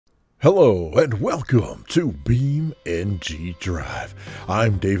Hello and welcome to BeamNG Drive.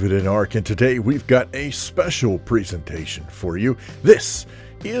 I'm davidinark and today we've got a special presentation for you. This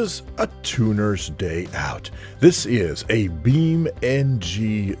is a Tuner's Day Out. This is a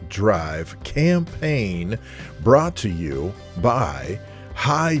BeamNG Drive campaign brought to you by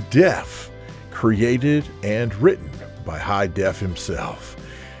HighDef, created and written by HighDef himself.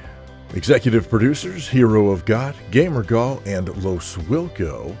 Executive producers, Hero of God, GamerGull, and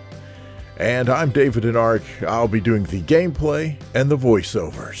LosWilko. And I'm davidinark. I'll be doing the gameplay and the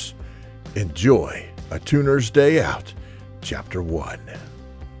voiceovers. Enjoy A Tuner's Day Out, Chapter 1.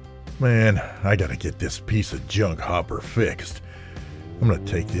 Man, I gotta get this piece of junk hopper fixed. I'm gonna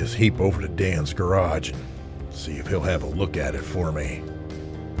take this heap over to Dan's garage and see if he'll have a look at it for me.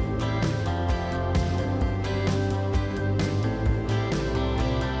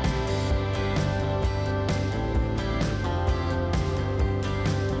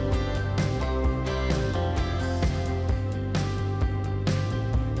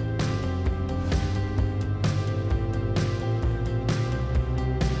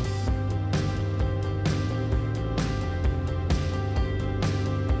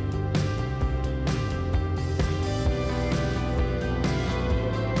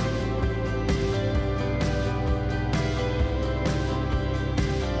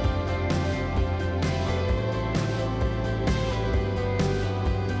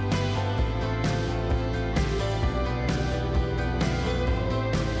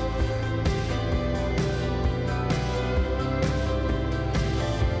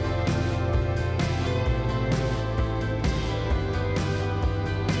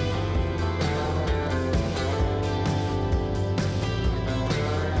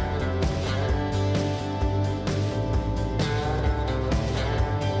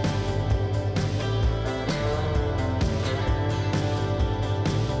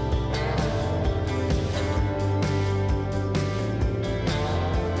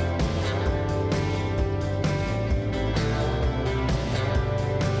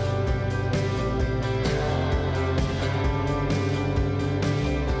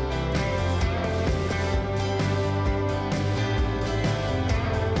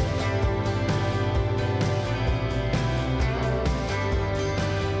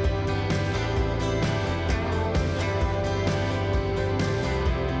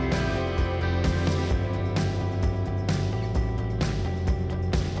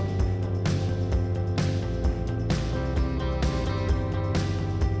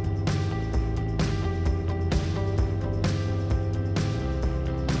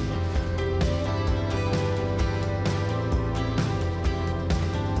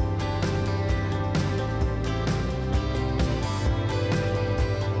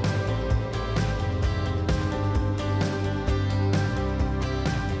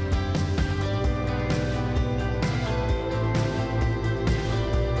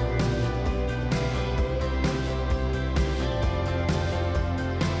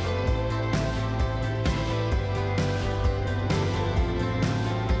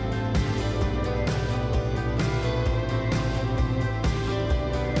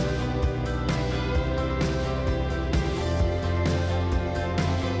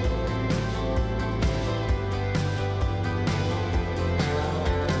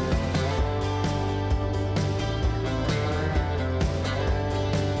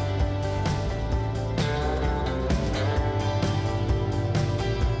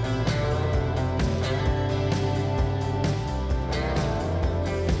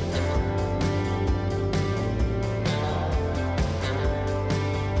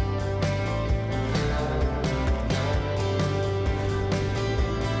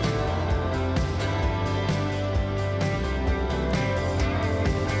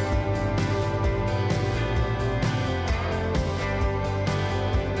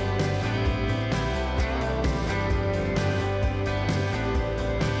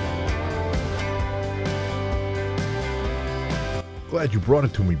 Glad you brought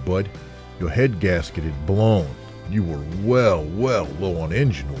it to me, bud. Your head gasket had blown. You were well low on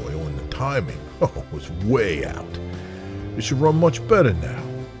engine oil, and the timing was way out. It should run much better now.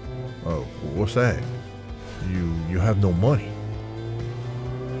 Oh, what's that? You have no money.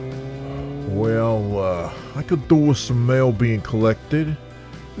 Well, I could do with some mail being collected.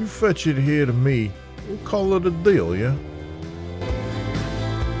 You fetch it here to me. We'll call it a deal, yeah?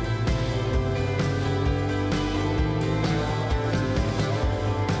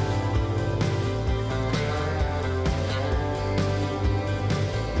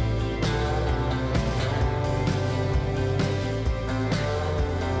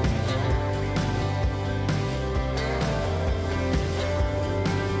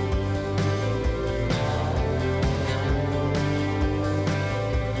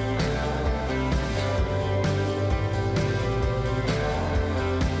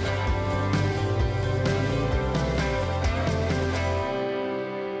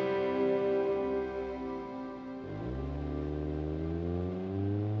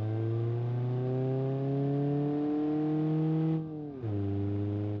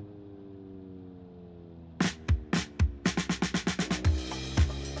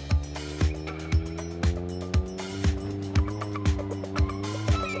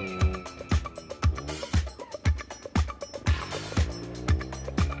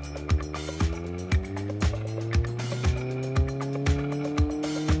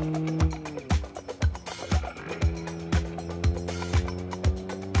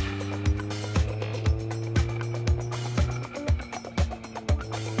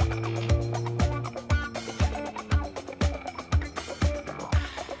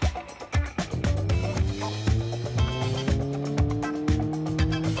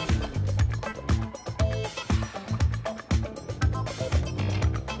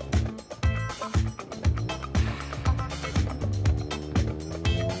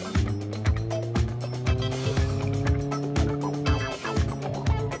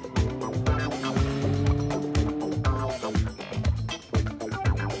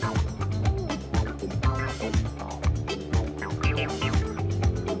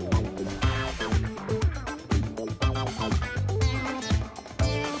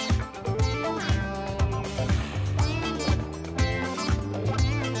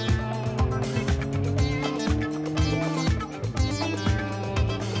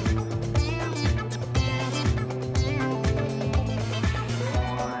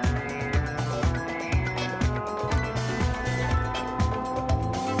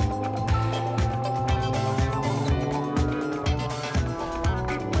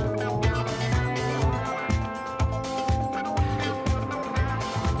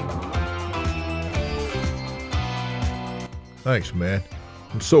 Thanks, man.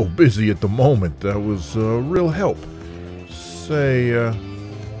 I'm so busy at the moment. That was real help. Say, I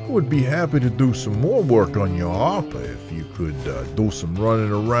would be happy to do some more work on your ARPA if you could do some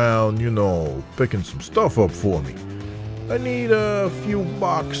running around, you know, picking some stuff up for me. I need a few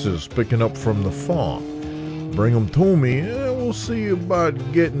boxes picking up from the farm. Bring them to me and we'll see about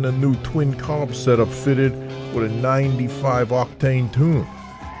getting a new twin carb setup fitted with a 95 octane tune.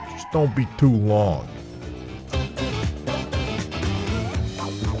 Just don't be too long.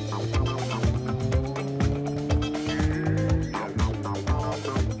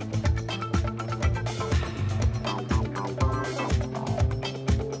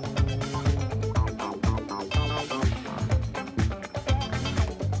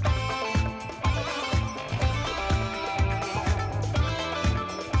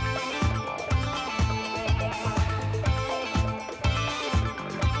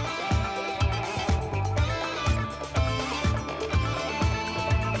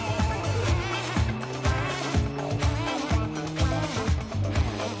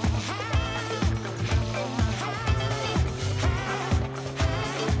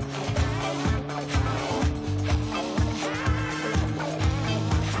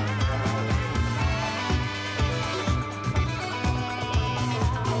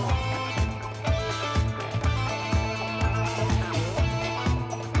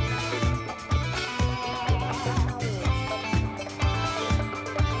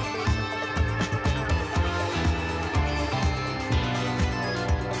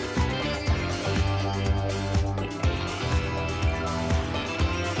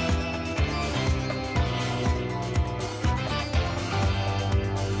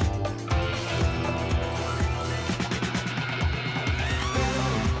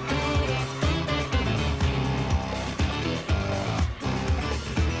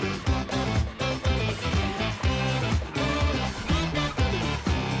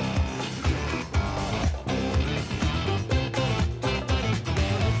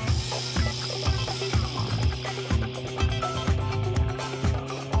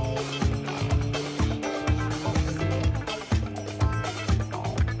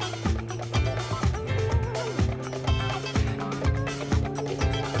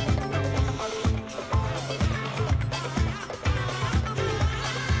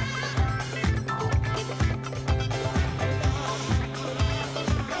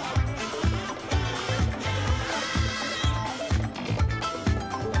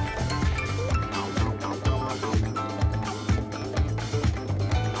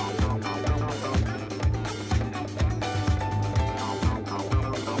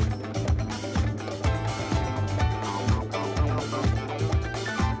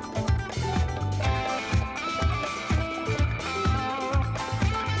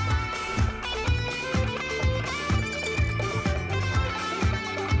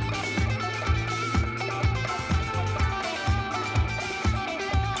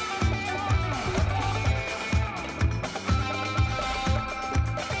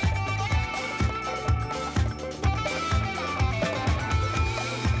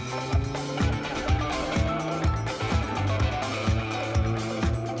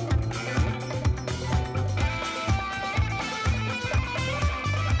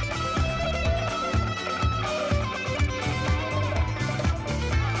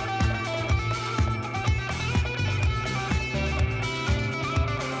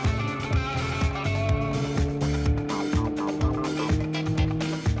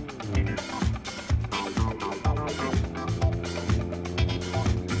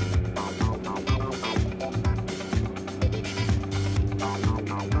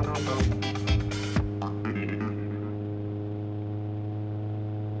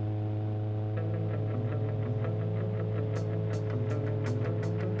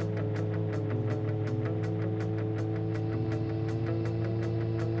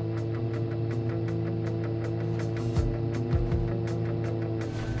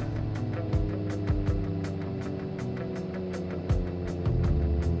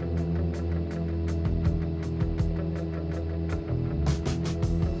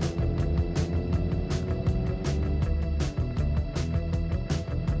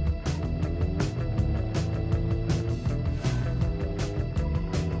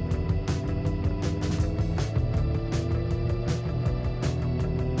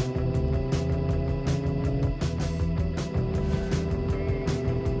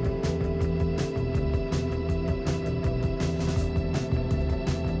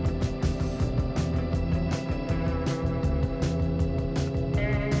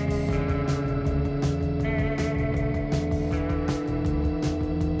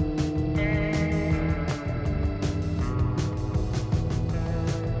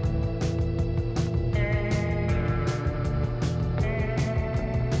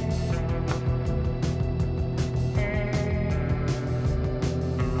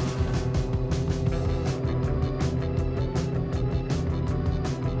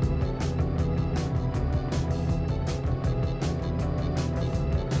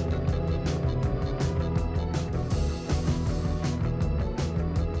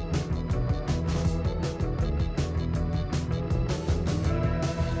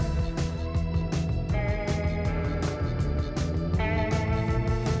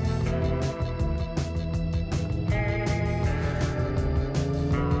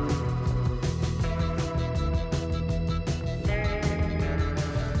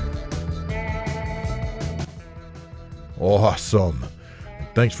 Awesome.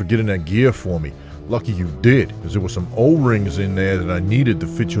 Thanks for getting that gear for me. Lucky you did, because there were some O-rings in there that I needed to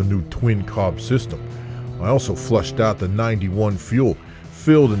fit your new twin carb system. I also flushed out the 91 fuel,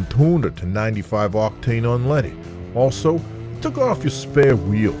 filled and tuned it to 95 octane unleaded. Also, took off your spare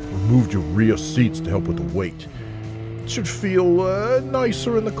wheel, removed your rear seats to help with the weight. It should feel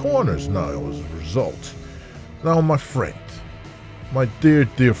nicer in the corners now as a result. Now, my friend, my dear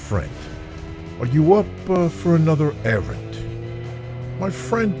friend, are you up for another errand? My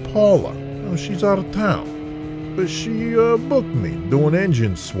friend Paula, she's out of town, but she booked me doing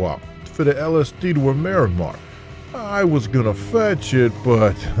engine swap for the LSD to her Miramar. I was gonna fetch it,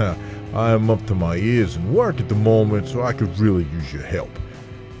 but I'm up to my ears in work at the moment, so I could really use your help.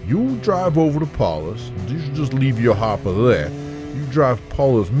 You drive over to Paula's, you should just leave your hopper there. You drive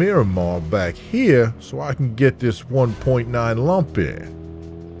Paula's Miramar back here so I can get this 1.9 lump in.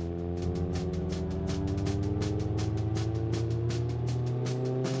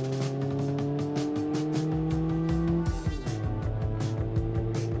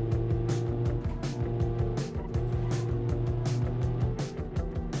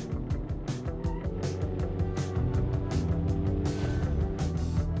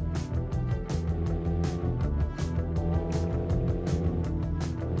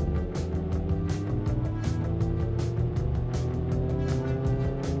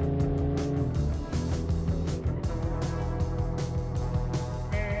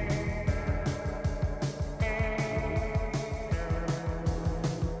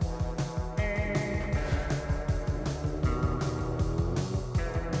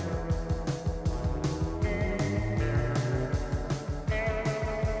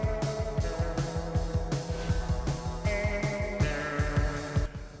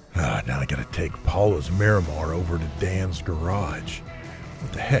 Now I gotta take Paula's Miramar over to Dan's garage.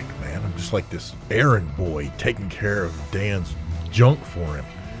 What the heck, man? I'm just like this errand boy taking care of Dan's junk for him.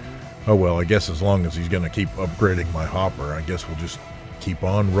 Oh well, I guess as long as he's gonna keep upgrading my hopper, I guess we'll just keep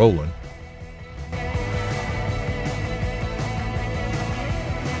on rolling.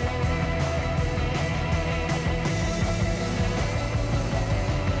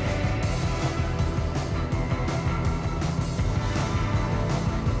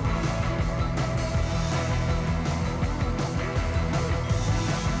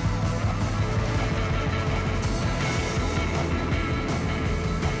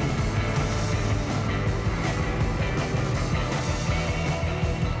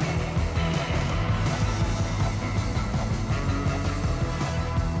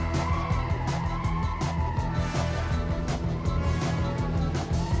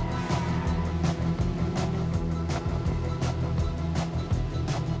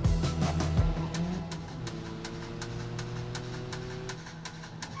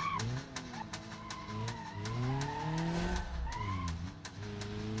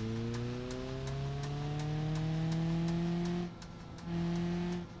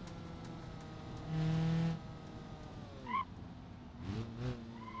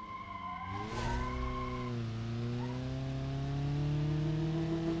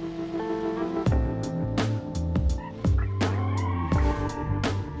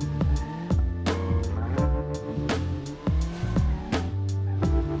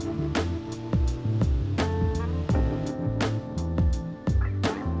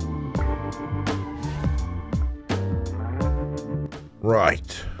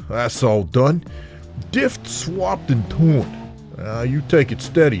 Right, that's all done. Diffed, swapped, and tuned. You take it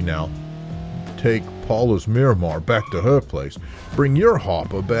steady now. Take Paula's Miramar back to her place. Bring your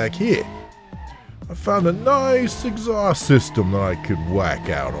hopper back here. I found a nice exhaust system that I could whack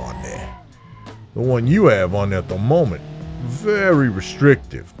out on there. The one you have on at the moment, very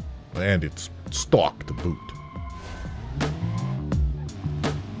restrictive, and it's stock to boot.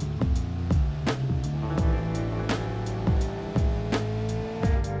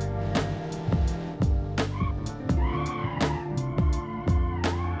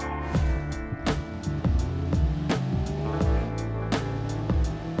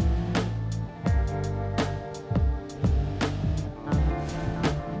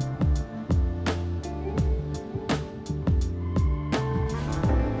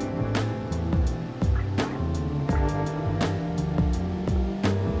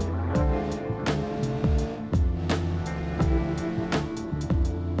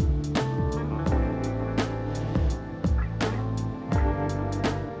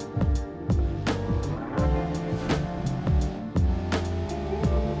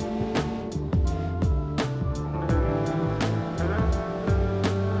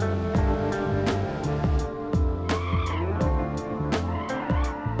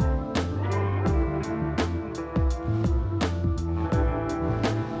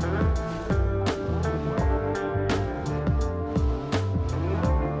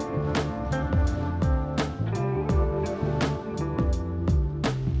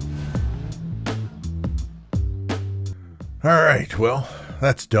 Alright, well,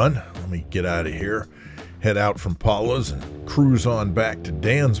 that's done. Let me get out of here, head out from Paula's, and cruise on back to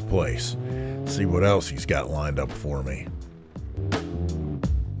Dan's place. See what else he's got lined up for me.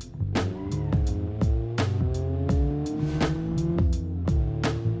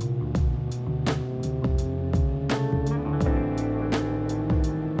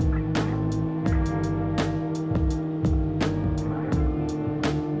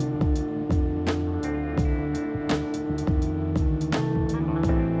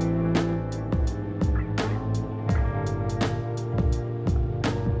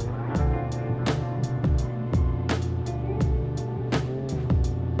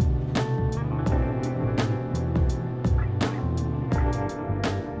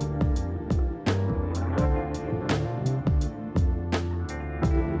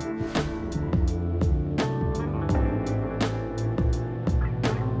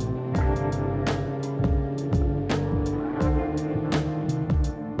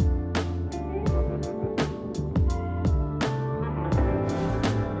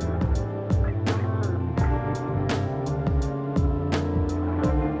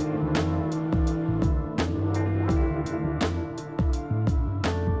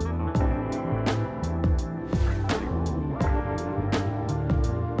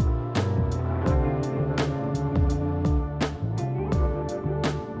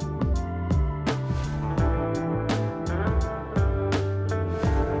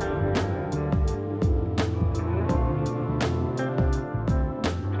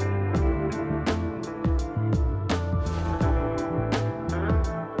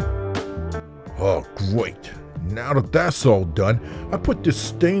 Oh, great. Now that that's all done, I put this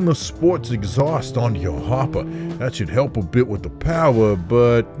stainless sports exhaust onto your hopper. That should help a bit with the power,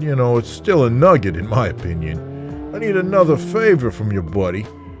 but, you know, it's still a nugget in my opinion. I need another favor from your buddy.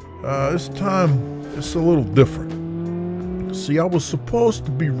 This time, it's a little different. See, I was supposed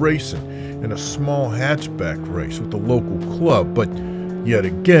to be racing in a small hatchback race with the local club, but yet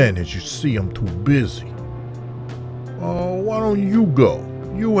again, as you see, I'm too busy. Oh, why don't you go?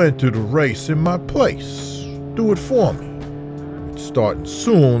 You enter the race in my place. Do it for me. It's starting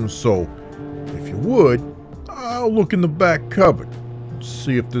soon, so if you would, I'll look in the back cupboard and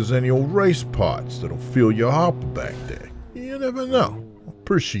see if there's any old race parts that'll fill your hopper back there. You never know.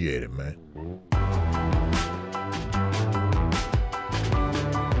 Appreciate it, man.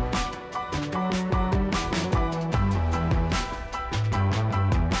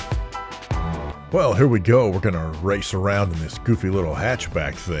 Well, here we go. We're going to race around in this goofy little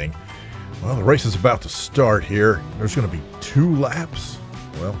hatchback thing. Well, the race is about to start here. There's going to be 2 laps.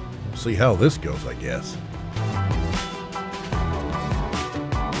 Well, we'll see how this goes, I guess.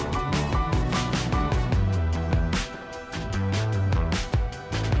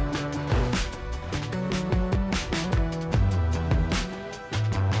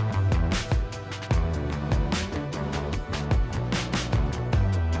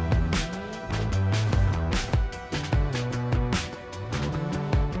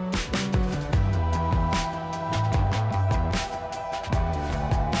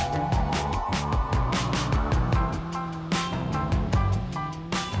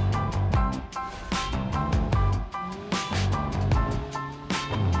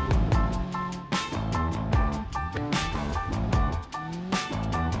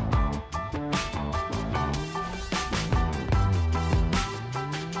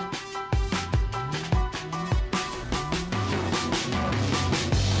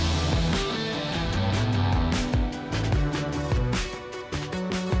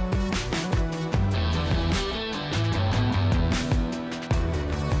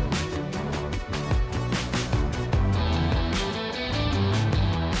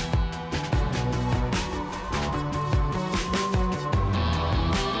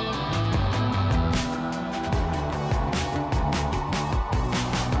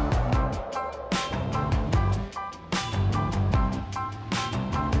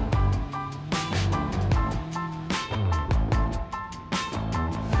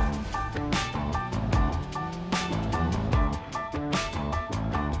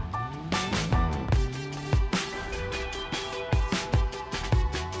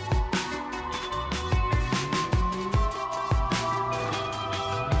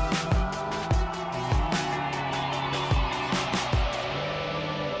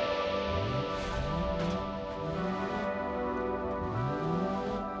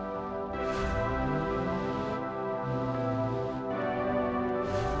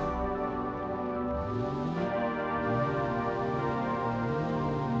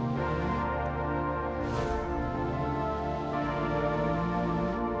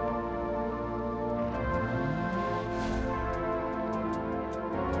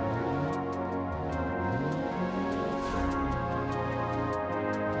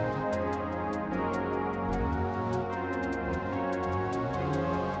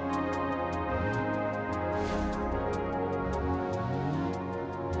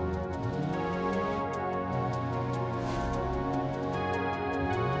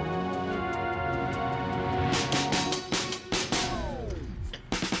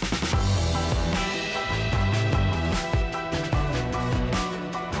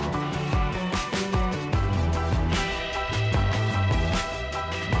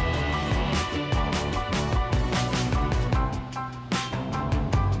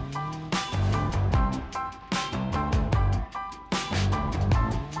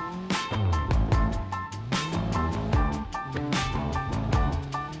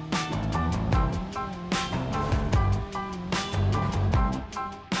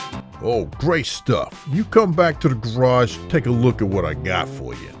 Oh, great stuff. You come back to the garage, take a look at what I got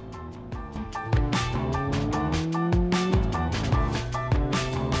for you.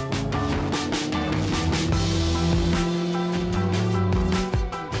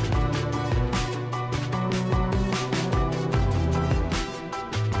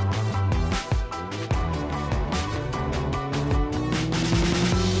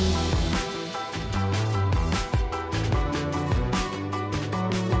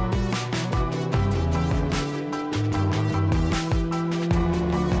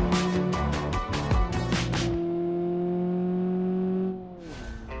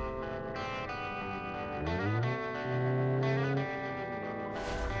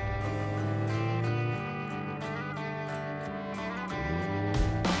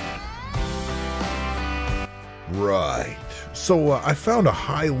 Right. So I found a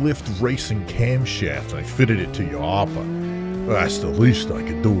high lift racing camshaft and I fitted it to your hopper. That's the least I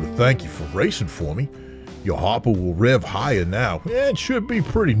could do to thank you for racing for me. Your hopper will rev higher now. It should be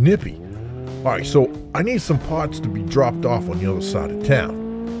pretty nippy. Alright, so I need some parts to be dropped off on the other side of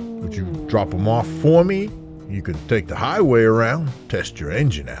town. Would you drop them off for me? You can take the highway around, test your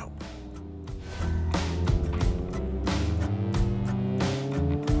engine out.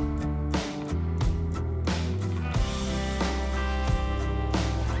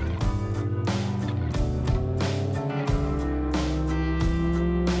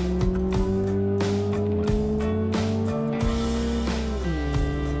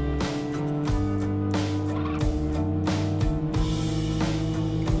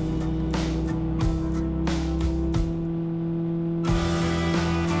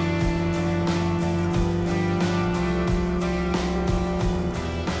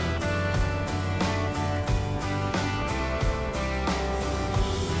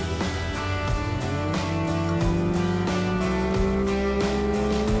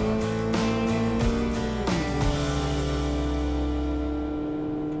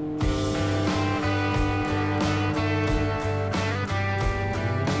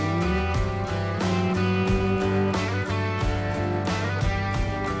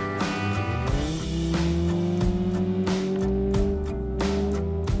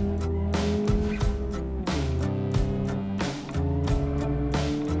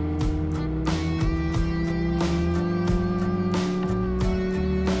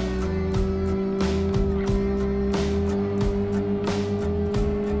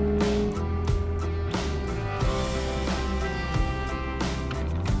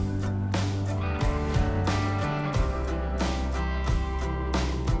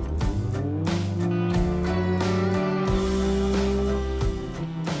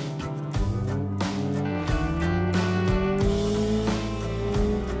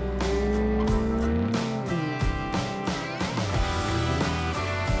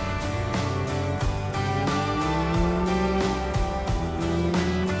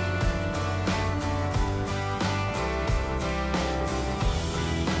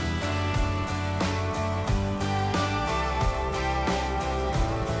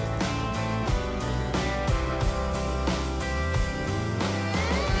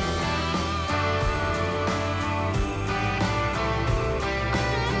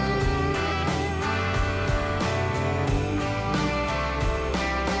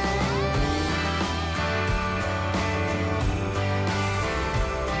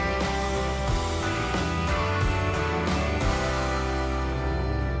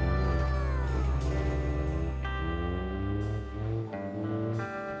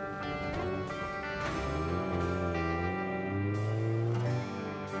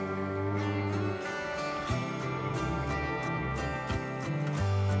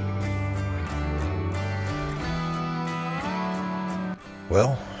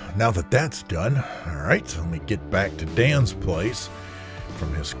 Well, now that that's done, alright, so let me get back to Dan's place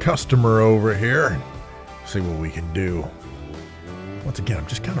from his customer over here and see what we can do. Once again, I'm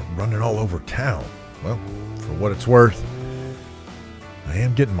just kind of running all over town. Well, for what it's worth, I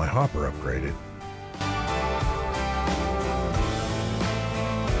am getting my hopper upgraded.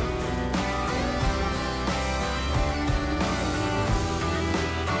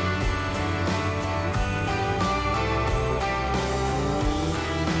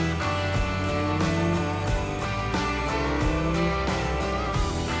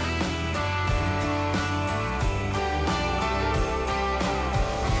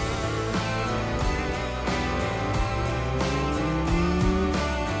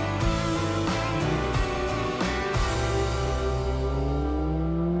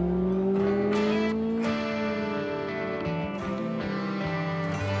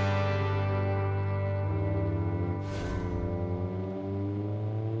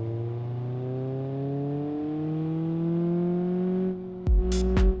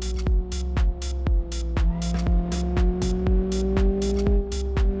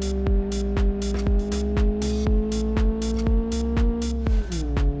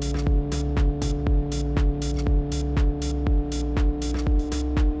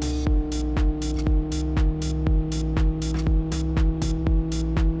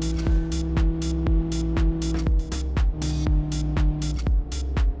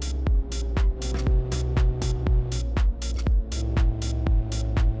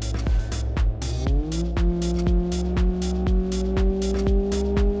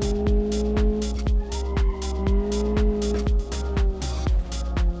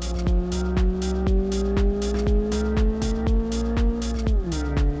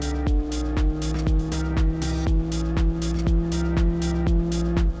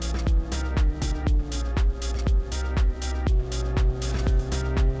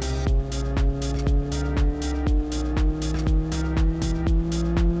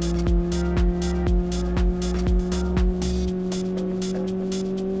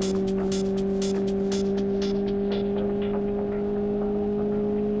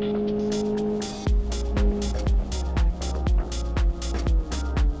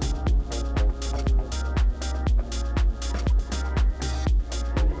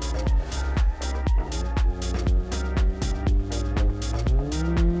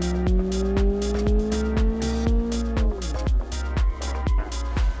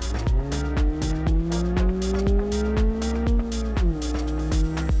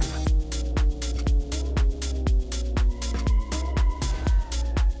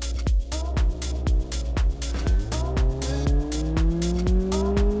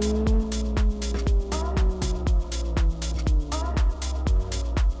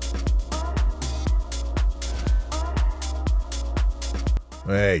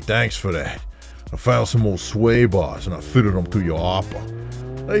 Hey, thanks for that. I found some old sway bars and I fitted them through your hopper.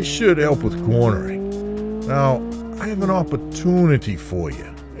 They should help with cornering. Now, I have an opportunity for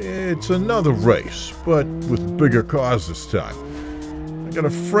you. It's another race, but with bigger cars this time. I got a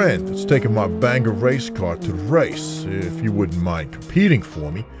friend that's taking my banger race car to the race. If you wouldn't mind competing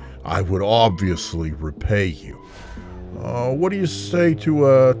for me, I would obviously repay you. What do you say to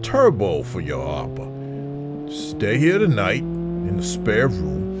a turbo for your hopper? Stay here tonight, in the spare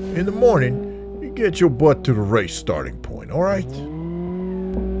room. In the morning, you get your butt to the race starting point, alright?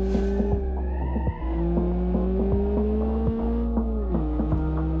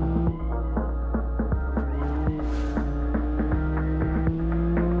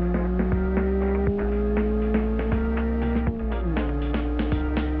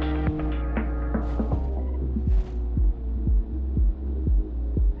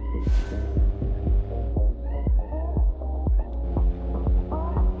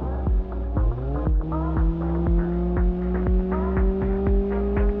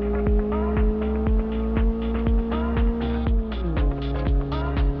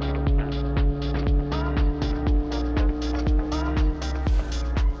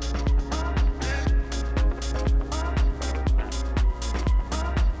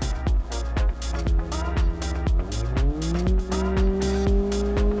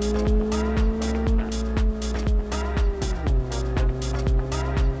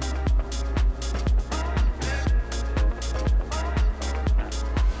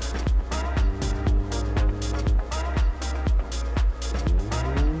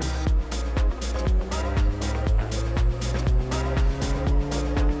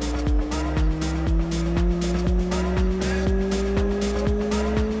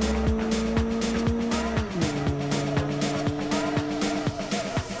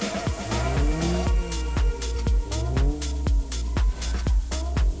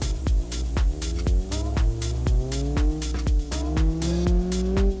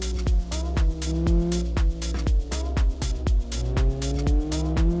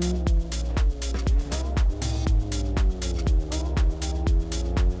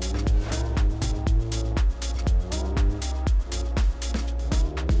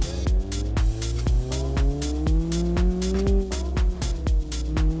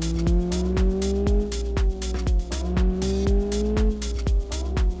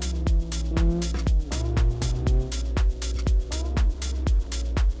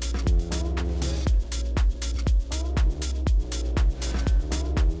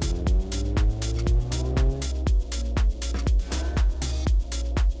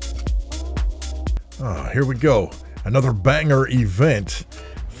 Here we go. Another banger event.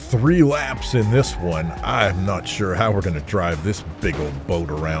 3 laps in this one. I'm not sure how we're going to drive this big old boat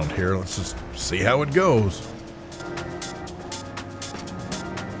around here. Let's just see how it goes.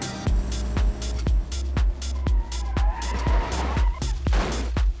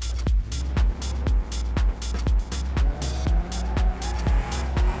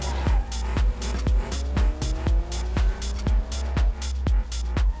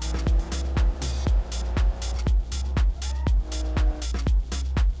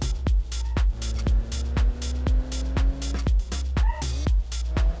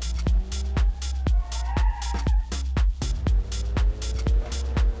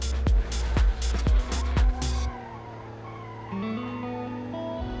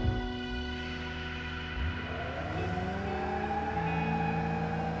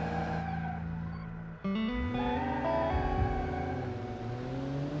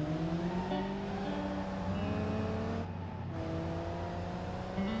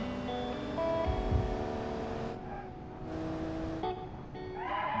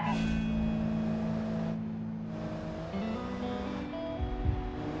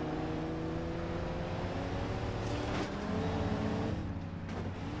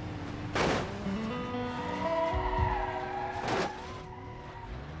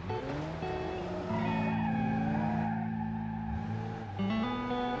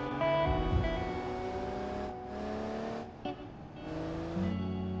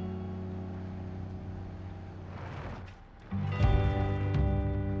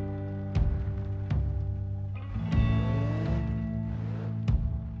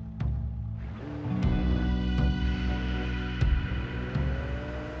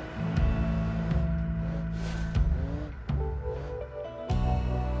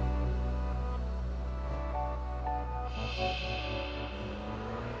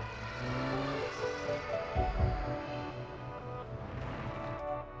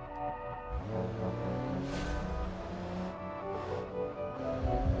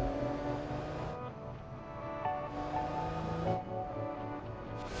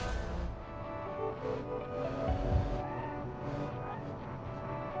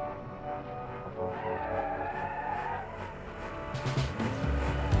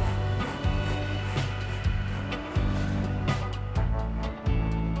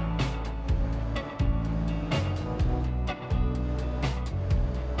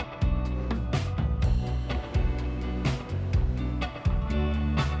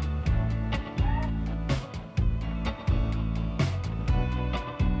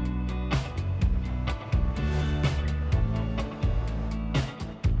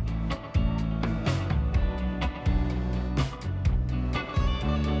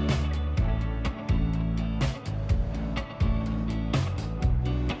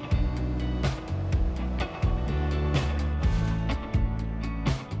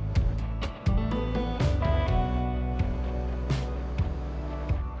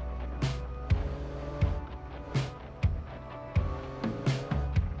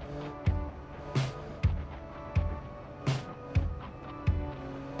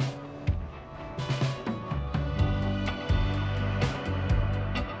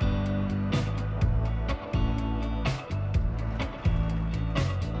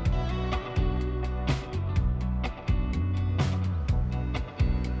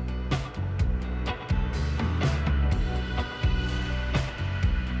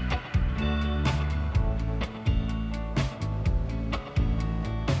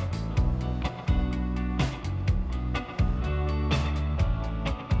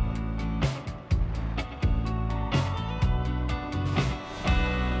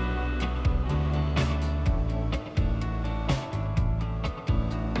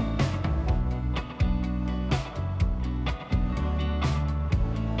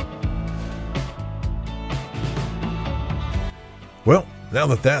 Well, now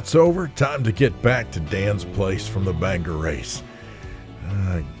that that's over, time to get back to Dan's place from the Banger race.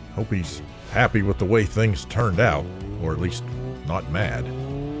 I hope he's happy with the way things turned out, or at least not mad.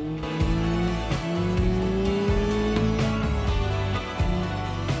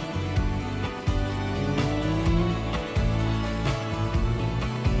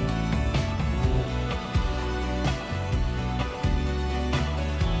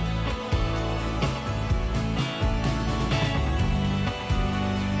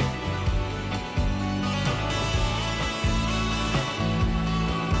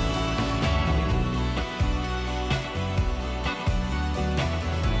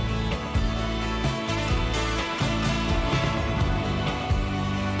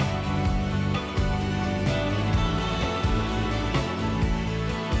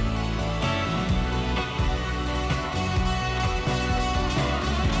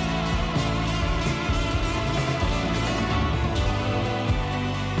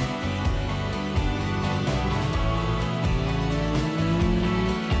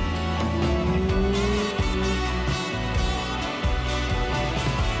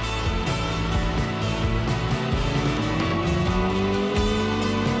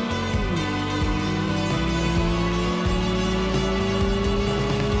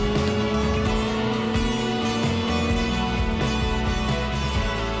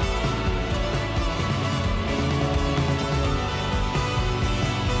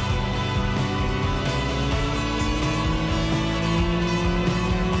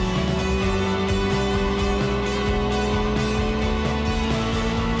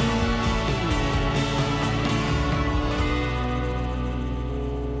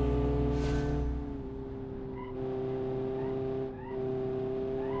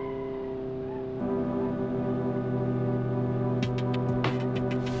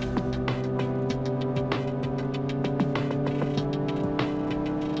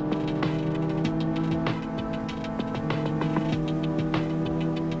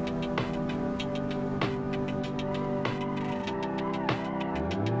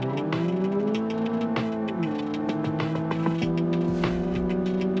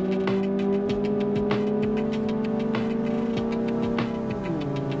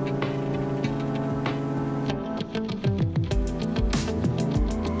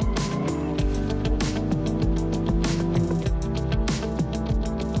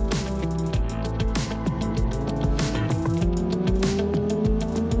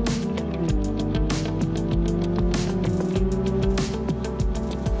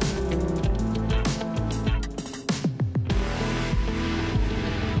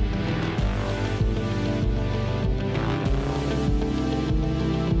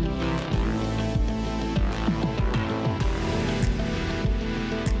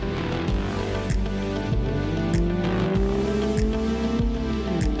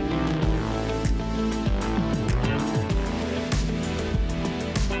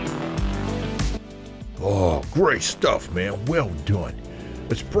 Oh, great stuff, man. Well done.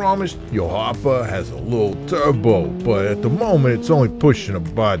 As promised, your hopper has a little turbo, but at the moment it's only pushing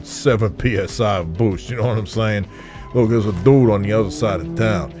about 7 psi of boost, you know what I'm saying? Look, there's a dude on the other side of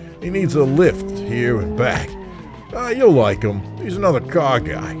town. He needs a lift here and back. You'll like him. He's another car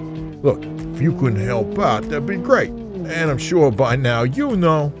guy. Look, if you couldn't help out, that'd be great. And I'm sure by now you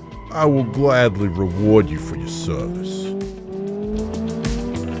know I will gladly reward you for your service.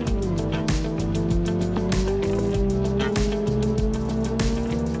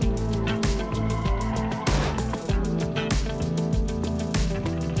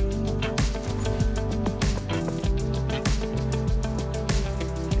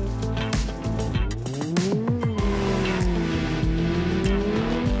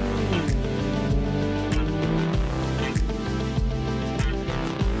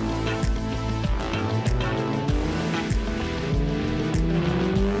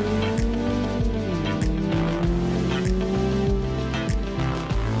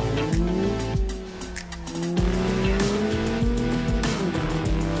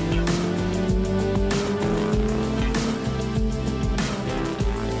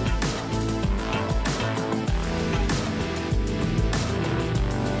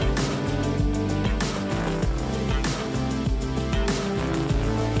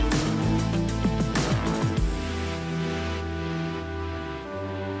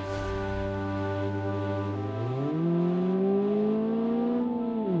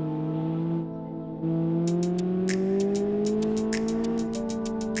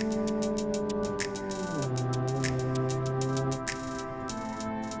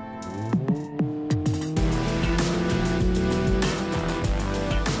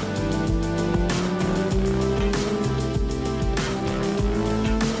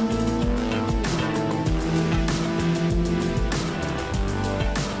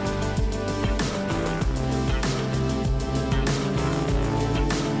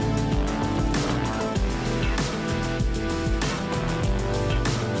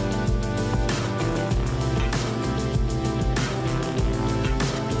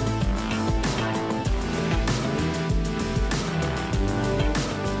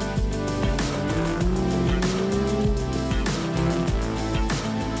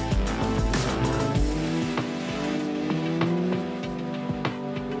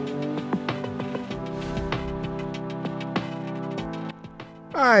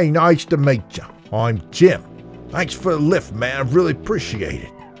 Hey, nice to meet you. I'm Jim. Thanks for the lift, man. I really appreciate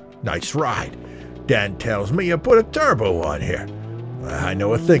it. Nice ride. Dan tells me you put a turbo on here. I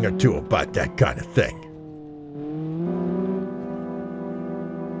know a thing or two about that kind of thing.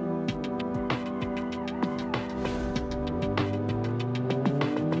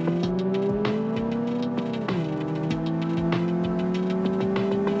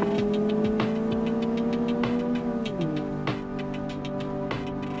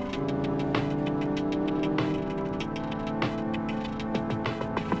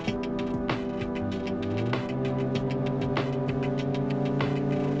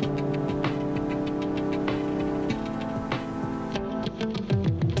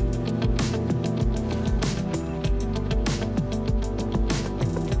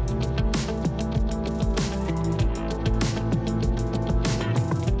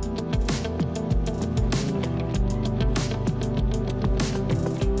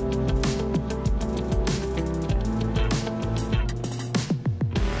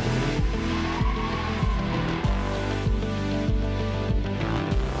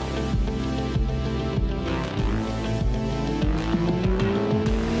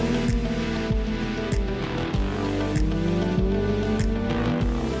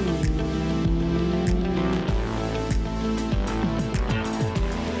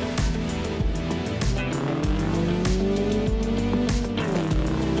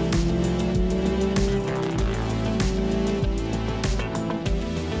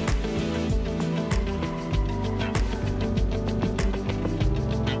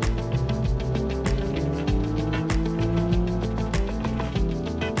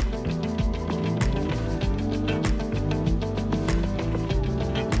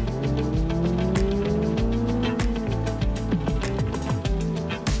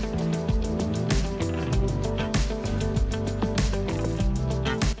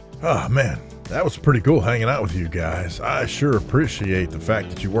 Oh man, that was pretty cool hanging out with you guys. I sure appreciate the fact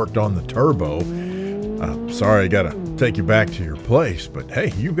that you worked on the turbo. Sorry I gotta take you back to your place, but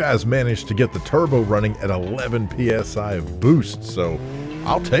hey, you guys managed to get the turbo running at 11 psi of boost, so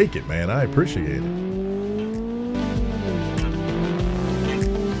I'll take it, man. I appreciate it.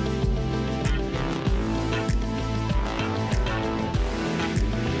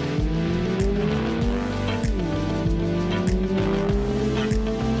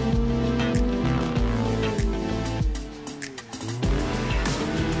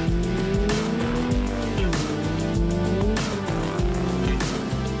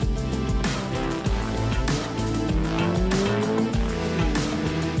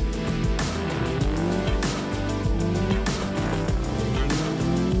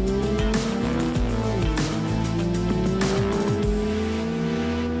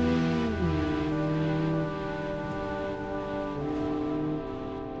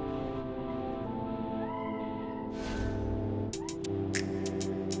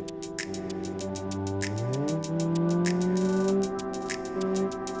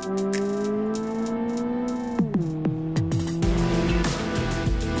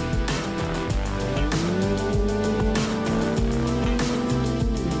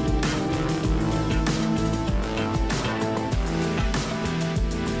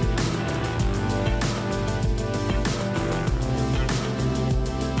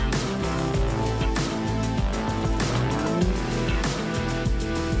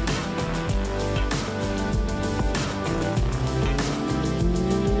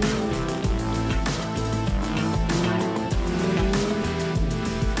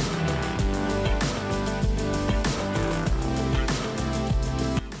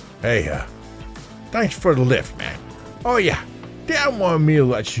 Hey, thanks for the lift, man. Oh yeah, Dad wanted me to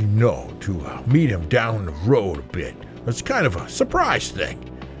let you know to meet him down the road a bit. It's kind of a surprise thing.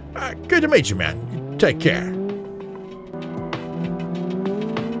 Good to meet you, man. Take care.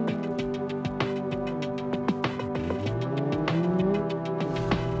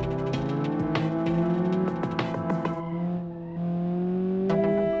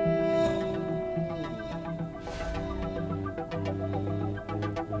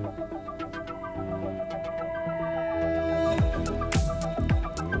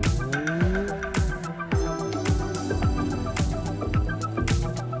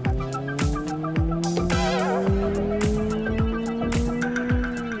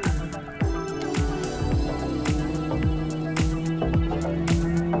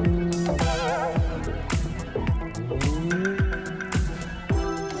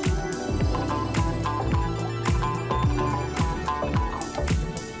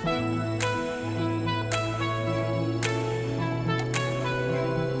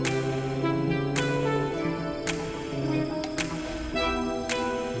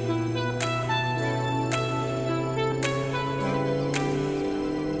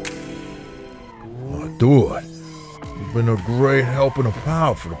 Dude, you've been a great helping a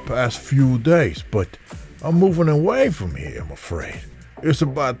pal for the past few days, but I'm moving away from here, I'm afraid. It's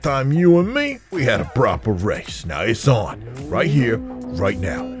about time you and me, we had a proper race. Now it's on, right here, right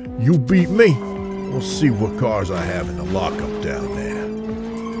now. You beat me, we'll see what cars I have in the lockup down there.